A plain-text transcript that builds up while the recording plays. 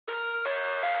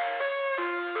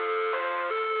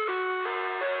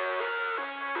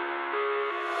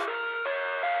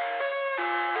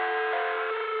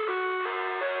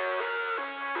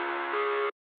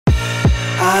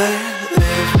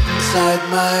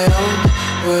my own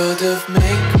world of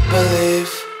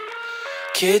make-believe.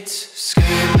 Kids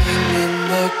screaming in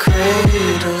the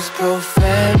cradles,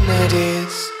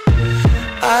 profanities.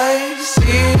 I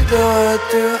see the world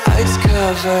through ice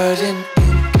covered in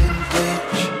ink and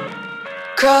bleach.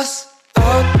 Cross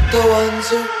out the ones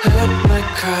who heard my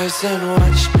cries and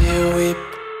watched me weep.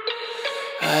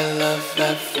 I love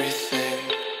everything.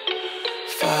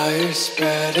 Fire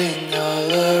spreading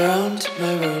all around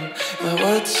my room. My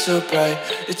world's so bright,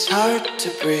 it's hard to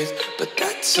breathe, but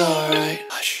that's alright.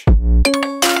 Hush.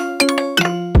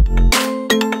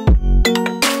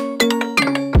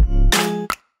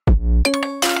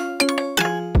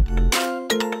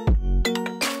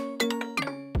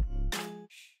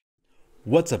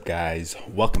 What's up guys,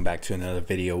 welcome back to another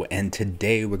video, and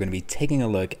today we're going to be taking a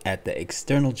look at the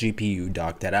external GPU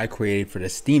dock that I created for the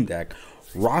Steam Deck,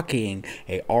 rocking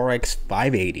a RX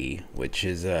 580, which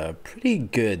is a pretty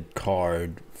good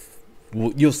card.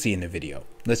 You'll see in the video.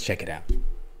 Let's check it out.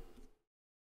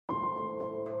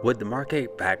 With the Marquee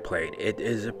backplate, it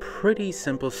is a pretty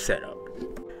simple setup.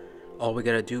 All we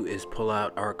gotta do is pull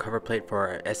out our cover plate for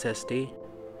our SSD.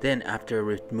 Then after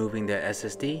removing the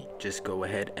SSD, just go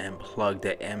ahead and plug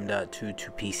the M.2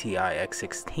 to PCI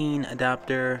X16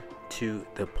 adapter to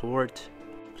the port.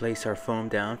 Place our foam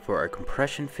down for our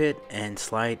compression fit and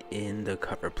slide in the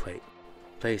cover plate.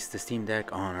 Place the Steam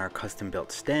Deck on our custom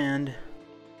built stand.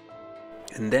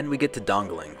 And then we get to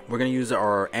dongling. We're going to use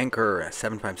our Anker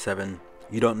 757.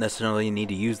 You don't necessarily need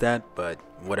to use that, but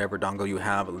whatever dongle you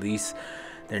have, at least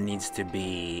there needs to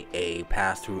be a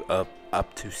pass-through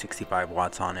up to 65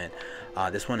 watts on it.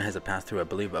 This one has a pass-through, I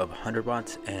believe, of 100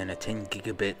 watts and a 10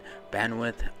 gigabit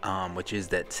bandwidth, which is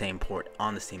that same port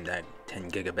on the Steam Deck,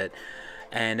 10 gigabit.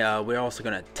 And we're also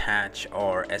going to attach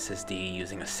our SSD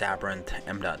using a Sabrent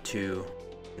M.2 to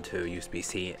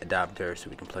USB-C adapter so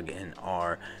we can plug in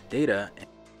our data.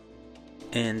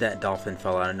 And that dolphin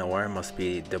fell out of nowhere. It must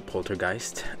be the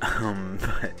poltergeist.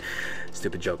 But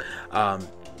stupid joke.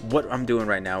 What I'm doing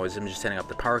right now is I'm just setting up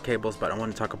the power cables, but I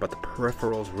want to talk about the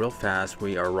peripherals real fast.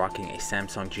 We are rocking a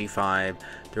Samsung G5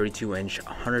 32-inch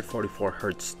 144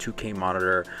 Hz 2K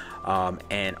monitor,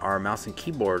 and our mouse and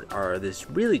keyboard are this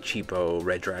really cheapo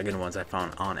Red Dragon ones I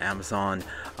found on Amazon.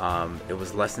 It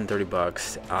was less than 30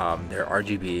 bucks. They're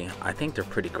RGB. I think they're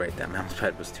pretty great. That mouse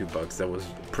pad was $2. That was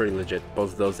pretty legit.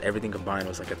 Both of those, everything combined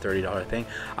was like a $30 thing.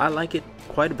 I like it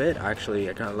quite a bit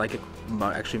actually. I kind of like it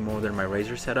actually more than my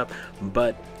Razer setup,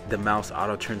 but the mouse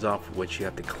auto turns off, which you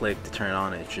have to click to turn it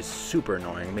on. It's just super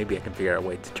annoying. Maybe I can figure out a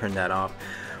way to turn that off.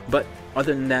 But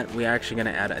other than that, we're actually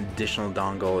going to add an additional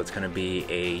dongle. It's going to be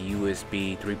a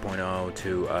USB 3.0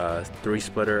 to a 3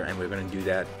 splitter, and we're going to do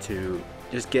that to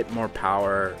just get more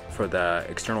power for the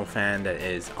external fan that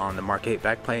is on the Marquee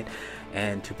backplate,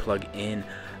 and to plug in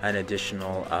an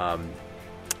additional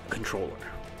controller.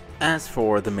 As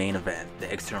for the main event,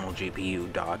 the external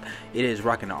GPU dock, it is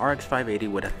rocking an RX 580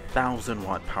 with a 1000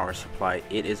 watt power supply.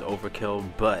 It is overkill,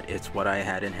 but it's what I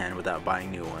had in hand without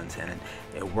buying new ones, and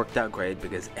it worked out great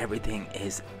because everything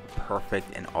is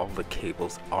perfect and all the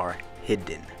cables are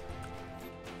hidden.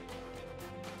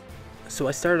 So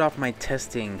I started off my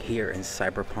testing here in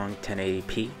Cyberpunk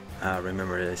 1080p.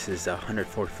 Remember, this is a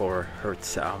 144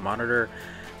 Hertz monitor,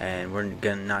 and we're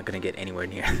not gonna get anywhere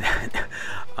near that.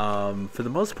 For the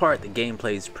most part, the game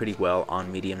plays pretty well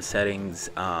on medium settings,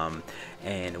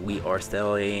 and we are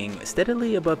staying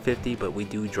steadily above 50, but we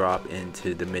do drop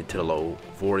into the mid to the low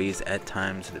 40s at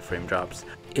times, the frame drops.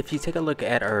 If you take a look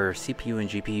at our CPU and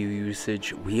GPU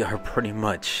usage, we are pretty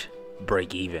much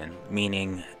break even,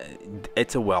 meaning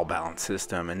it's a well-balanced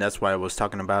system, and that's why I was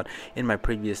talking about in my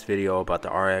previous video about the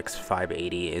RX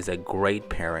 580 is a great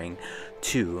pairing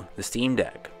to the Steam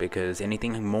Deck, because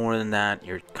anything more than that,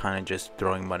 you're kind of just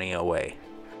throwing money away.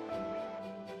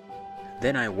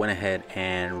 Then I went ahead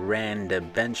and ran the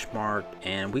benchmark,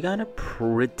 and we got a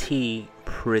pretty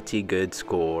good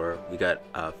score. We got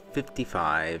a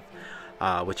 55,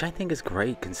 which I think is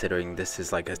great considering this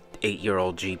is like a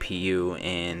 8-year-old GPU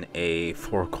in a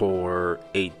 4-core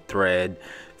 8-thread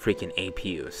freaking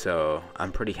APU. So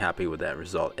I'm pretty happy with that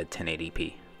result at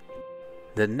 1080p.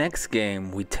 The next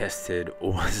game we tested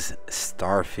was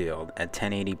Starfield at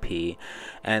 1080p,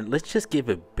 and let's just give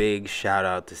a big shout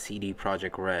out to CD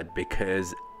Projekt Red,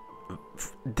 because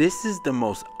this is the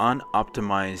most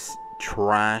unoptimized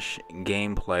trash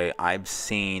gameplay I've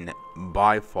seen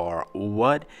by far.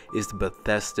 What is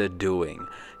Bethesda doing?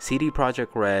 CD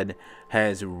Projekt Red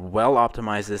has well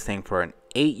optimized this thing for an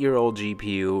 8-year-old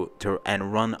GPU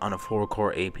and run on a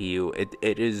 4-core APU.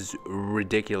 It is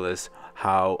ridiculous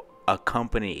how a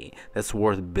company that's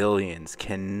worth billions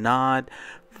cannot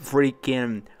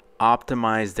freaking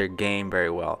optimize their game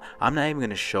very well. I'm not even going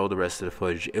to show the rest of the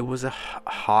footage. It was a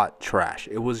hot trash.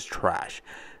 It was trash.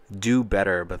 Do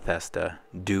better, Bethesda.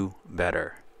 Do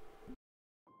better.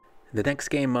 The next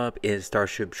game up is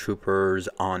Starship Troopers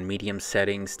on medium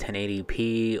settings,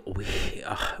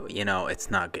 1080p. You know,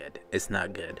 it's not good. It's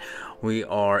not good. We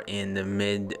are in the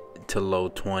mid to low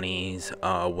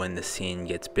 20s when the scene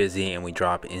gets busy, and we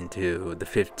drop into the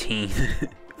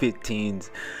 15s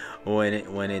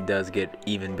when it does get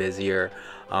even busier.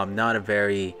 Not a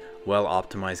very well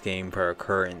optimized game for our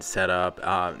current setup.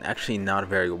 Actually not a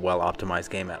very well optimized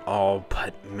game at all,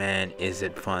 but man, is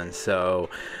it fun. So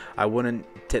I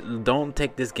don't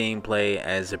take this gameplay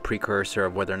as a precursor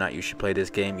of whether or not you should play this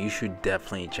game. You should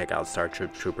definitely check out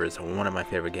Starship Troopers, one of my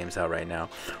favorite games out right now.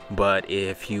 But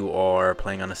if you are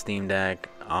playing on a Steam Deck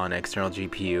on external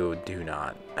GPU, do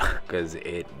not, because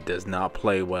it does not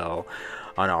play well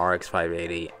on an RX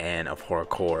 580 and a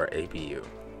 4-core APU.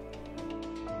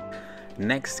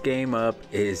 Next game up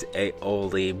is a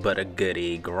oldie but a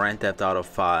goodie, Grand Theft Auto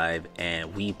 5,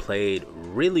 and we played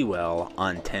really well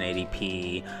on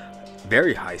 1080p,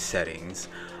 very high settings.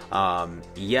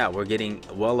 Yeah, we're getting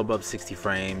well above 60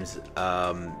 frames.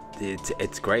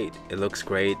 It's great. It looks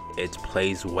great. It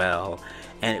plays well,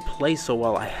 and it plays so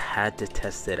well I had to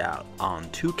test it out on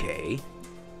 2K.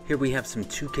 Here we have some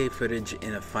 2K footage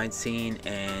in a fight scene,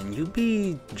 and you'd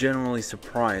be generally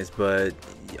surprised, but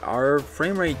our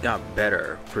frame rate got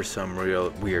better for some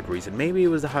real weird reason. Maybe it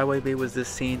was the highway, maybe it was this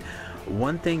scene.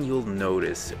 One thing you'll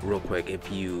notice real quick,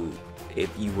 if you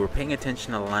were paying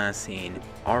attention to the last scene,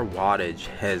 our wattage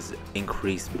has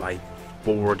increased by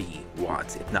 40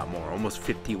 watts, if not more, almost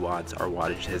 50 watts. Our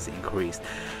wattage has increased,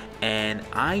 and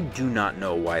I do not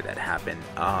know why that happened.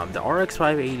 The RX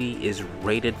 580 is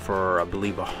rated for, I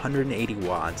believe, 180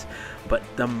 watts, but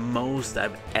the most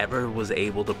I've ever was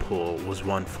able to pull was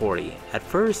 140. At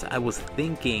first I was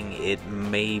thinking it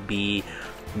may be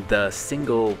the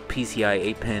single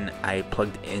PCI 8-pin I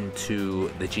plugged into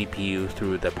the GPU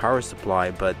through the power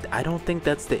supply, but I don't think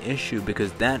that's the issue,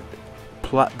 because that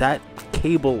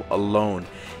cable alone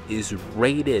is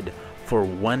rated for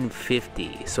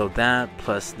 150. So that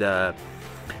plus the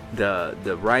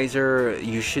riser,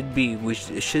 it should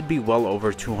be well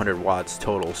over 200 watts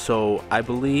total. So I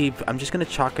believe I'm just gonna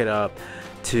chalk it up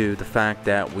to the fact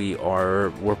that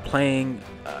we're playing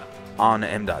on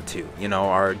M.2. You know,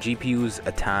 our GPU's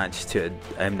attached to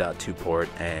M.2 port,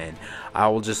 and I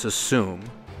will just assume,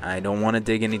 I don't want to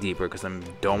dig any deeper because I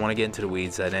don't want to get into the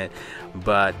weeds in it,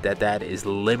 but that is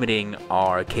limiting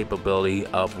our capability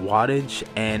of wattage,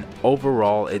 and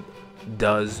overall it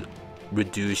does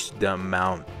reduce the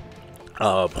amount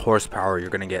of horsepower you're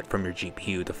going to get from your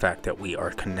GPU, the fact that we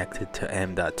are connected to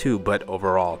M.2, but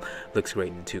overall looks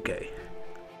great in 2K.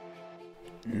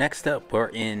 Next up, we're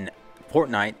in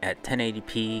Fortnite at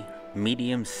 1080p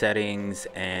medium settings,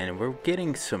 and we're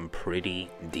getting some pretty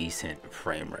decent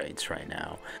frame rates right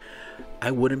now.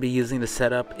 I wouldn't be using the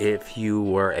setup if you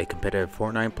were a competitive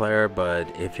Fortnite player, but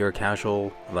if you're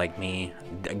casual like me,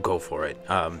 go for it.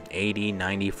 80,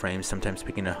 90 frames, sometimes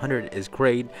picking 100 is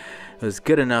great. It was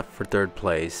good enough for third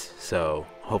place, so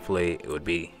hopefully it would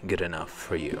be good enough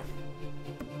for you.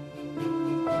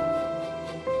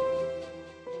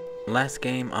 Last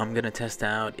game I'm gonna test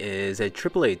out is a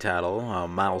AAA title,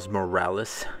 Miles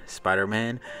Morales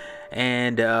Spider-Man,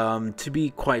 and to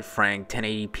be quite frank,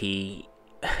 1080p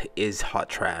is hot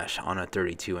trash on a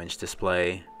 32-inch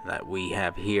display that we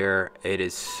have here. It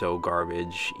is so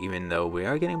garbage, even though we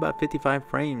are getting about 55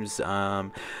 frames,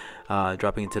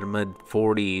 dropping into the mid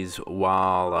 40s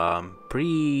while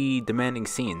pretty demanding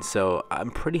scenes. So I'm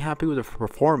pretty happy with the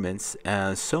performance,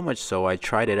 so much so I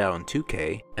tried it out on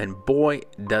 2K, and boy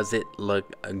does it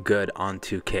look good on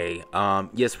 2K.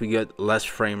 Yes, we get less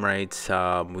frame rates,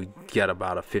 we get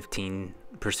about a 15%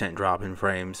 drop in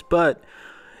frames, but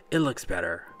it looks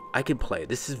better. I can play.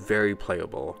 This is very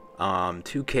playable.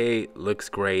 2K looks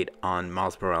great on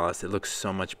Miles Morales. It looks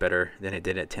so much better than it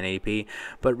did at 1080p.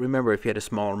 But remember, if you had a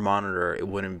smaller monitor, it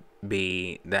wouldn't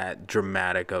be that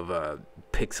dramatic of a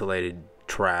pixelated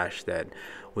trash that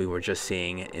we were just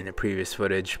seeing in the previous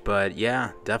footage. But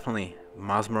yeah, definitely,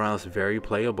 Miles Morales is very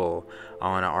playable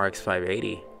on an RX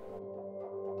 580.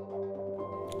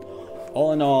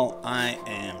 All in all, I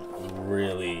am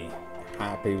really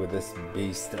happy with this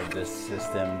beast of this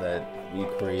system that we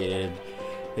created.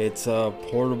 It's a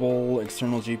portable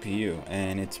external GPU,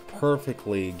 and it's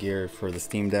perfectly geared for the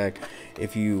Steam Deck.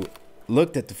 If you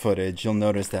looked at the footage, you'll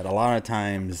notice that a lot of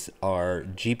times our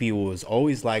GPU was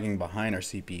always lagging behind our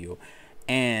CPU,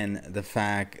 and the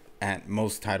fact at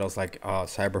most titles like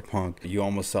Cyberpunk, you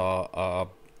almost saw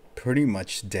pretty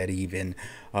much dead even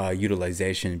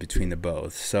utilization between the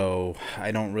both. So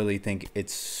I don't really think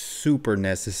it's super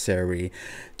necessary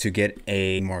to get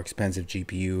a more expensive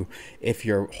GPU. If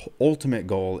your ultimate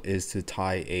goal is to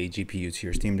tie a GPU to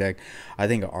your Steam Deck, I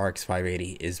think a RX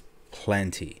 580 is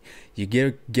plenty. You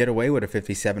get away with a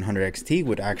 5700 XT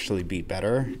would actually be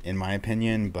better in my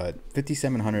opinion, but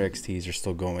 5700 XTs are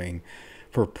still going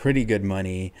for pretty good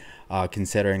money,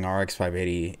 considering RX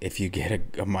 580. If you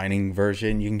get a mining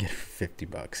version, you can get 50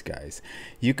 bucks, guys.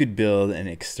 You could build an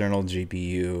external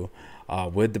GPU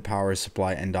with the power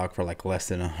supply and dock for like less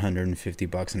than 150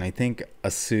 bucks, and I think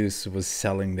Asus was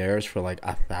selling theirs for like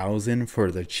 1,000 for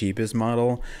the cheapest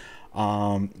model.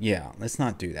 Yeah, let's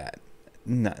not do that.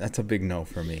 No, that's a big no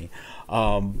for me.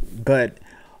 But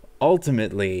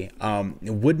ultimately,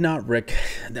 would not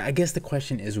I guess the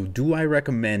question is, do I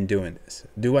recommend doing this?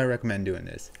 Do I recommend doing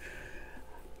this?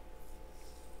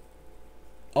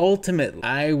 Ultimately,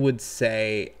 I would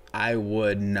say I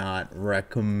would not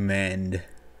recommend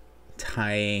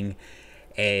tying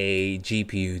a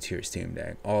GPU to your Steam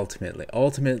Deck.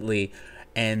 Ultimately,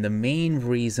 and the main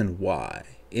reason why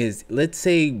is, let's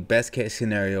say best case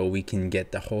scenario, we can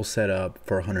get the whole setup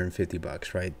for 150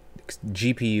 bucks, right?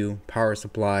 GPU, power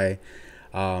supply,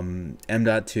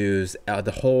 M.2s,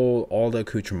 all the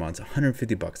accoutrements,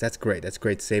 150 bucks. That's great. That's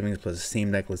great savings plus a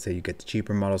Steam Deck. Let's say you get the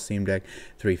cheaper model Steam Deck,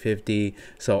 350.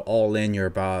 So all in, you're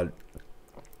about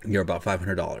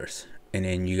 $500, and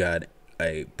then you got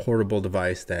a portable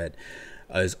device that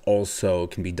is also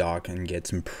can be docked and get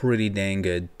some pretty dang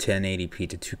good 1080p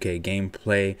to 2K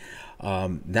gameplay.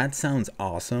 That sounds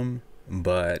awesome.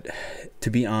 But to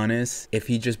be honest, if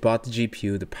you just bought the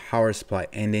GPU, the power supply,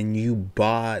 and then you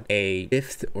bought a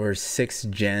 5th or 6th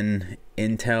gen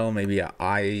Intel, maybe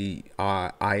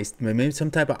maybe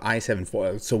some type of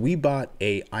i7, so we bought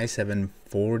a i7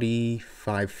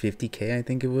 4550K, I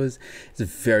think it was. It's a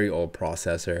very old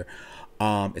processor.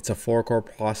 It's a 4-core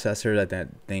processor that I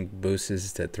think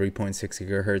boosts to 3.6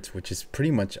 gigahertz, which is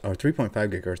pretty much, or 3.5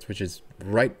 gigahertz, which is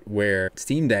right where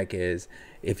Steam Deck is.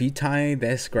 If you tie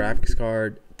this graphics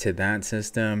card to that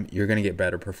system, you're going to get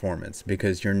better performance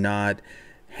because you're not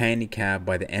handicapped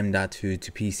by the M.2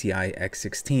 to PCI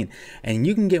X16. And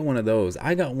you can get one of those.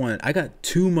 I got 2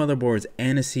 motherboards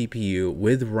and a CPU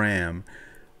with RAM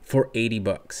for 80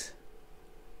 bucks.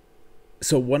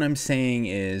 So what I'm saying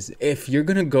is, if you're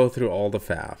going to go through all the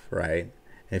faff, right?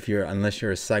 Unless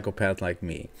you're a psychopath like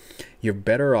me, you're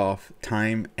better off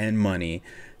time and money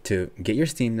to get your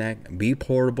Steam Deck, be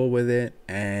portable with it,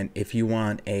 and if you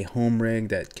want a home rig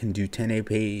that can do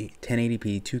 1080p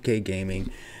 2K gaming,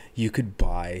 you could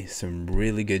buy some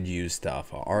really good used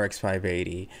stuff, a RX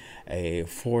 580, a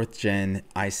 4th gen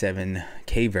i7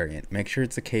 K variant. Make sure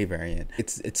it's a K variant.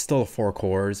 It's still 4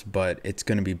 cores, but it's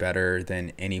going to be better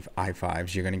than any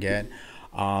i5s you're going to get.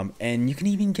 And you can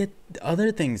even get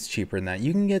other things cheaper than that.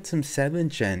 You can get some 7th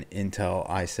gen Intel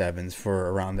i7s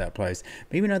for around that price.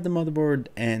 Maybe not the motherboard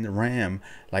and RAM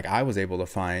like I was able to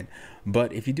find,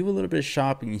 but if you do a little bit of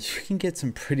shopping, you can get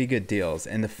some pretty good deals.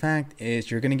 And the fact is,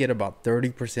 you're going to get about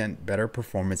 30% better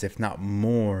performance, if not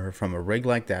more, from a rig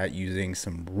like that using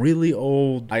some really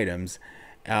old items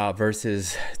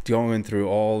versus going through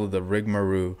all of the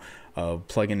rigmarole of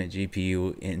plugging a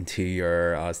GPU into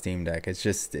your Steam Deck.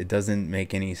 It doesn't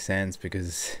make any sense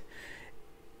because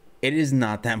it is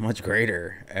not that much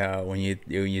greater when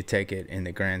you take it in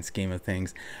the grand scheme of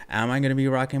things. Am I going to be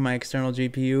rocking my external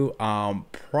GPU?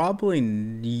 Probably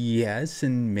yes,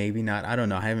 and maybe not. I don't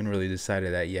know. I haven't really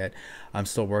decided that yet. I'm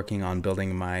still working on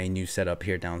building my new setup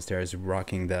here downstairs,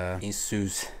 rocking the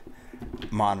Asus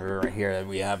monitor right here.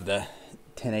 We have the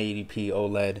 1080p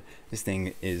OLED. This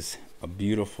thing is a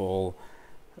beautiful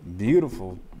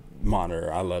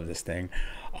monitor. I love this thing.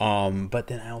 But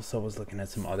then I also was looking at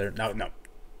some other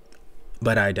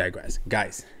but I digress.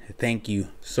 Guys, thank you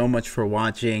so much for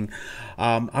watching.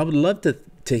 I would love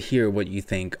to hear what you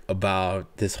think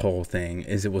about this whole thing.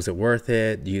 Was it worth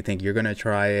it? Do you think you're gonna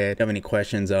try it? Do you have any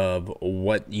questions of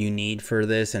what you need for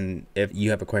this? And if you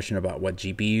have a question about what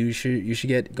GPU you should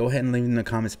get, go ahead and leave it in the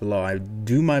comments below. I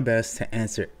do my best to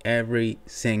answer every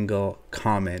single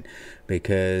comment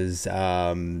because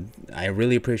I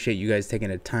really appreciate you guys taking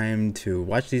the time to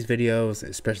watch these videos,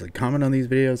 especially comment on these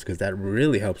videos, because that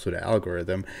really helps with the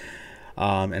algorithm.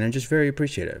 And I'm just very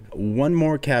appreciative. One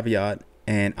more caveat,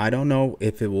 and I don't know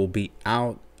if it will be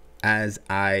out as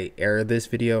I air this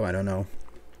video, I don't know,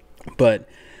 but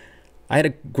I had a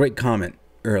great comment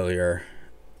earlier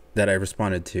that I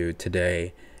responded to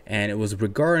today, and it was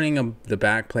regarding the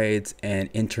backplates and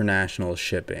international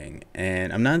shipping.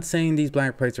 And I'm not saying these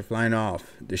backplates are flying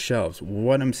off the shelves.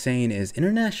 What I'm saying is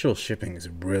international shipping is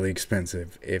really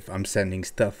expensive if I'm sending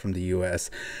stuff from the US.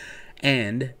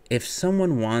 And if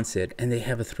someone wants it and they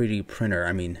have a 3D printer,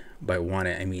 I mean, by want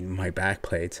it, I mean my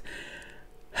backplates,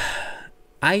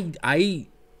 I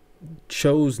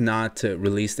chose not to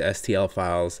release the STL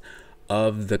files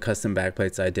of the custom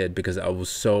backplates I did because I was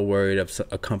so worried of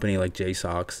a company like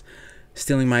JSOX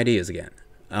stealing my ideas again.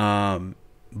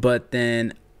 But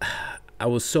then I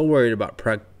was so worried about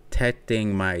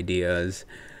protecting my ideas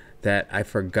that I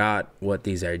forgot what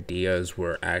these ideas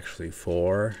were actually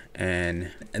for.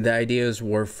 And the ideas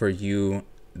were for you,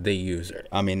 the user.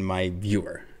 I mean, my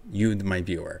viewer. You, my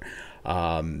viewer.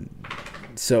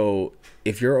 So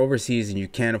if you're overseas and you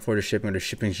can't afford a shipping or the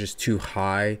shipping is just too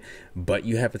high, but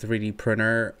you have a 3D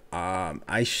printer,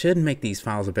 I should make these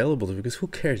files available because who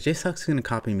cares? JSOX is going to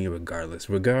copy me regardless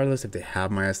if they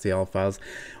have my STL files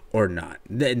or not.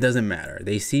 It doesn't matter.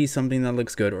 They see something that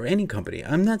looks good, or any company.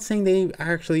 I'm not saying they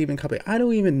actually even copy. I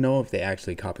don't even know if they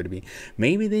actually copied me.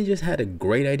 Maybe they just had a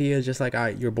great idea just like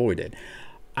your boy did.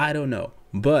 I don't know.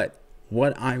 But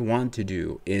what I want to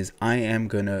do is I am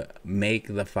going to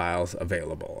make the files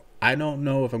available. I don't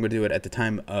know if I'm going to do it at the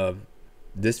time of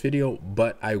this video,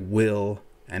 but I will,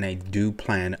 and I do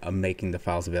plan on making the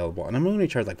files available. And I'm only going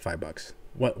to charge like $5.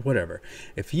 Whatever.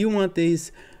 If you want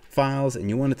these files and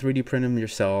you want to 3D print them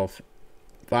yourself,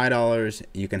 $5,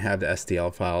 you can have the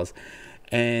STL files.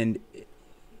 And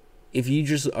if you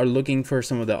just are looking for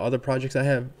some of the other projects I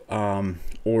have,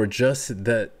 or just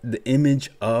the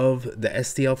image of the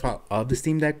STL file of the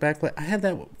Steam Deck backplate, I have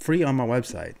that free on my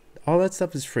website. All that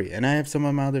stuff is free, and I have some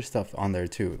of my other stuff on there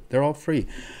too. They're all free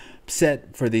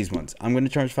set for these ones. I'm going to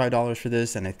charge $5 for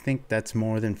this, and I think that's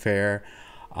more than fair.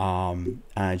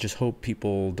 I just hope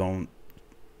people don't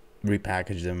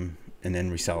repackage them and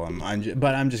then resell them.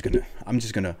 But I'm just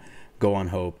gonna go on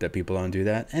hope that people don't do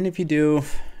that. And if you do,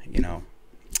 you know,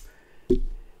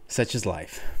 such is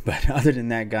life. But other than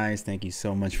that, guys, thank you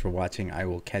so much for watching. I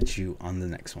will catch you on the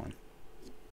next one.